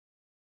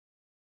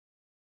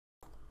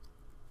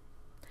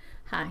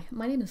Hi,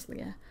 my name is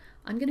Leah.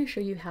 I'm going to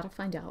show you how to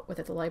find out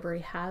whether the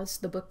library has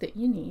the book that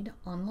you need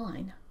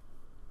online.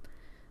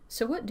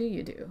 So what do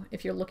you do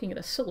if you're looking at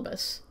a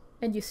syllabus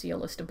and you see a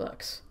list of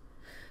books?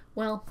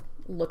 Well,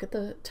 look at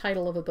the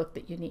title of a book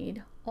that you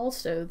need,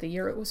 also the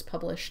year it was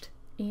published,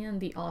 and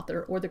the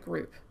author or the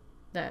group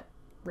that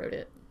wrote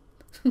it.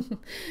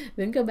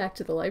 Then go back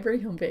to the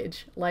library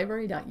homepage,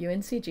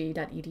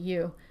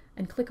 library.uncg.edu,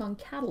 and click on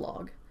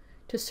Catalog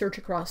to search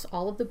across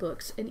all of the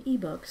books and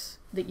ebooks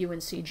that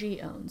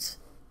UNCG owns.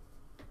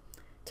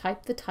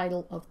 Type the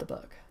title of the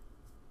book.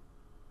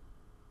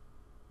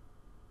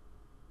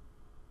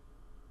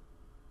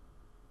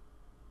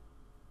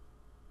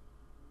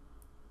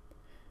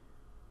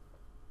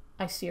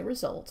 I see a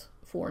result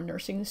for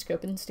Nursing the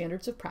Scope and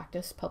Standards of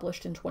Practice,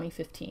 published in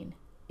 2015.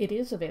 It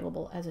is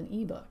available as an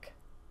ebook.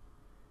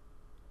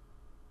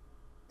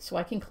 So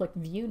I can click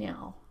View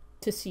Now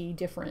to see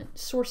different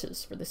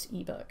sources for this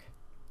ebook.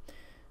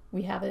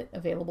 We have it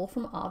available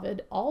from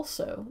Ovid.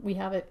 Also, we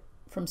have it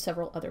from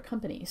several other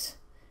companies.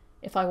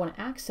 If I want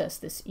to access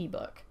this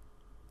ebook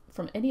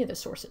from any of the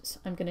sources,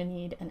 I'm going to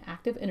need an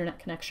active internet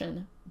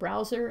connection,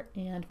 browser,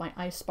 and my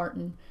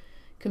iSpartan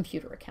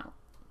computer account.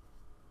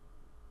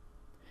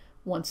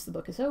 Once the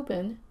book is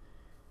open,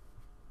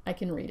 I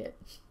can read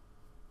it.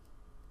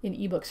 In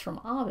ebooks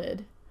from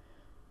Ovid,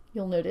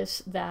 you'll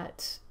notice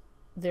that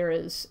there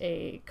is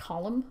a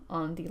column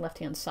on the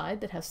left-hand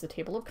side that has the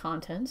table of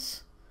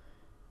contents.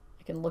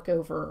 I can look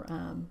over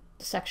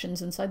the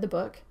sections inside the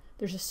book.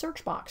 There's a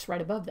search box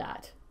right above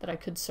that I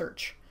could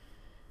search.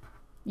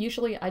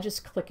 Usually I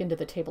just click into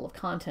the table of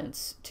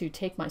contents to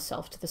take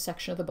myself to the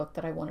section of the book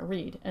that I want to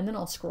read, and then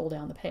I'll scroll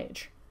down the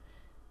page.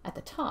 At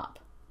the top,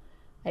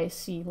 I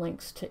see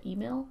links to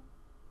email,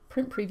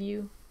 print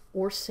preview,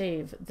 or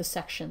save the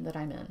section that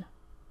I'm in.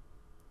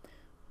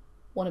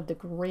 One of the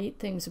great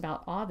things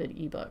about Ovid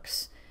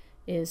ebooks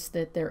is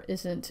that there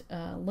isn't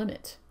a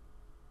limit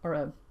or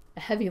a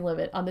heavy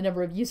limit on the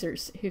number of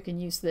users who can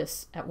use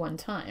this at one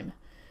time.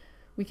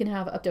 We can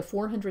have up to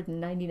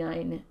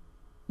 499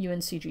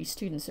 UNCG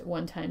students at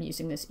one time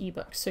using this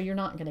ebook, so you're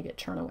not going to get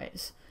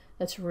turnaways.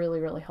 That's really,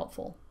 really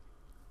helpful.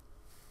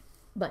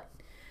 But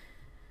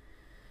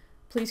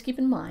please keep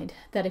in mind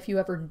that if you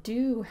ever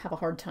do have a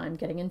hard time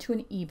getting into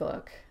an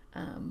ebook,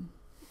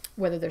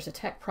 whether there's a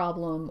tech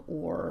problem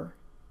or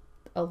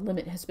a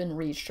limit has been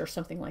reached or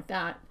something like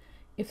that,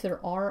 if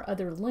there are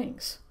other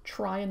links,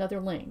 try another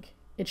link.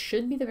 It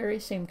should be the very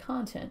same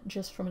content,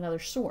 just from another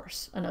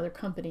source, another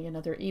company,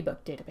 another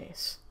ebook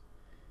database.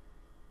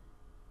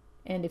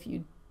 And if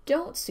you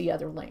don't see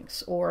other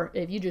links, or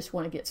if you just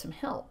want to get some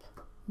help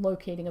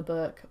locating a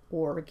book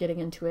or getting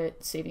into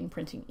it, saving,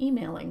 printing,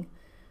 emailing,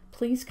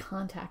 please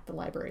contact the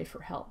library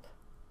for help.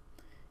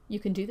 You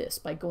can do this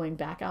by going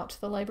back out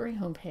to the library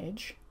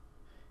homepage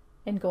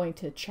and going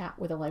to Chat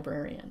with a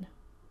Librarian.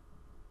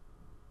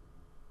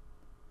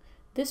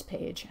 This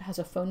page has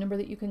a phone number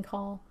that you can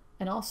call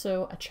and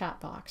also a chat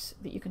box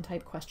that you can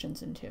type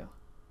questions into.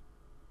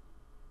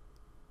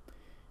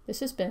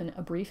 This has been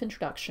a brief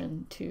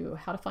introduction to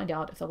how to find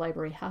out if the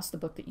library has the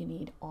book that you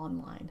need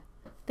online.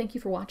 Thank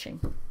you for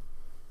watching.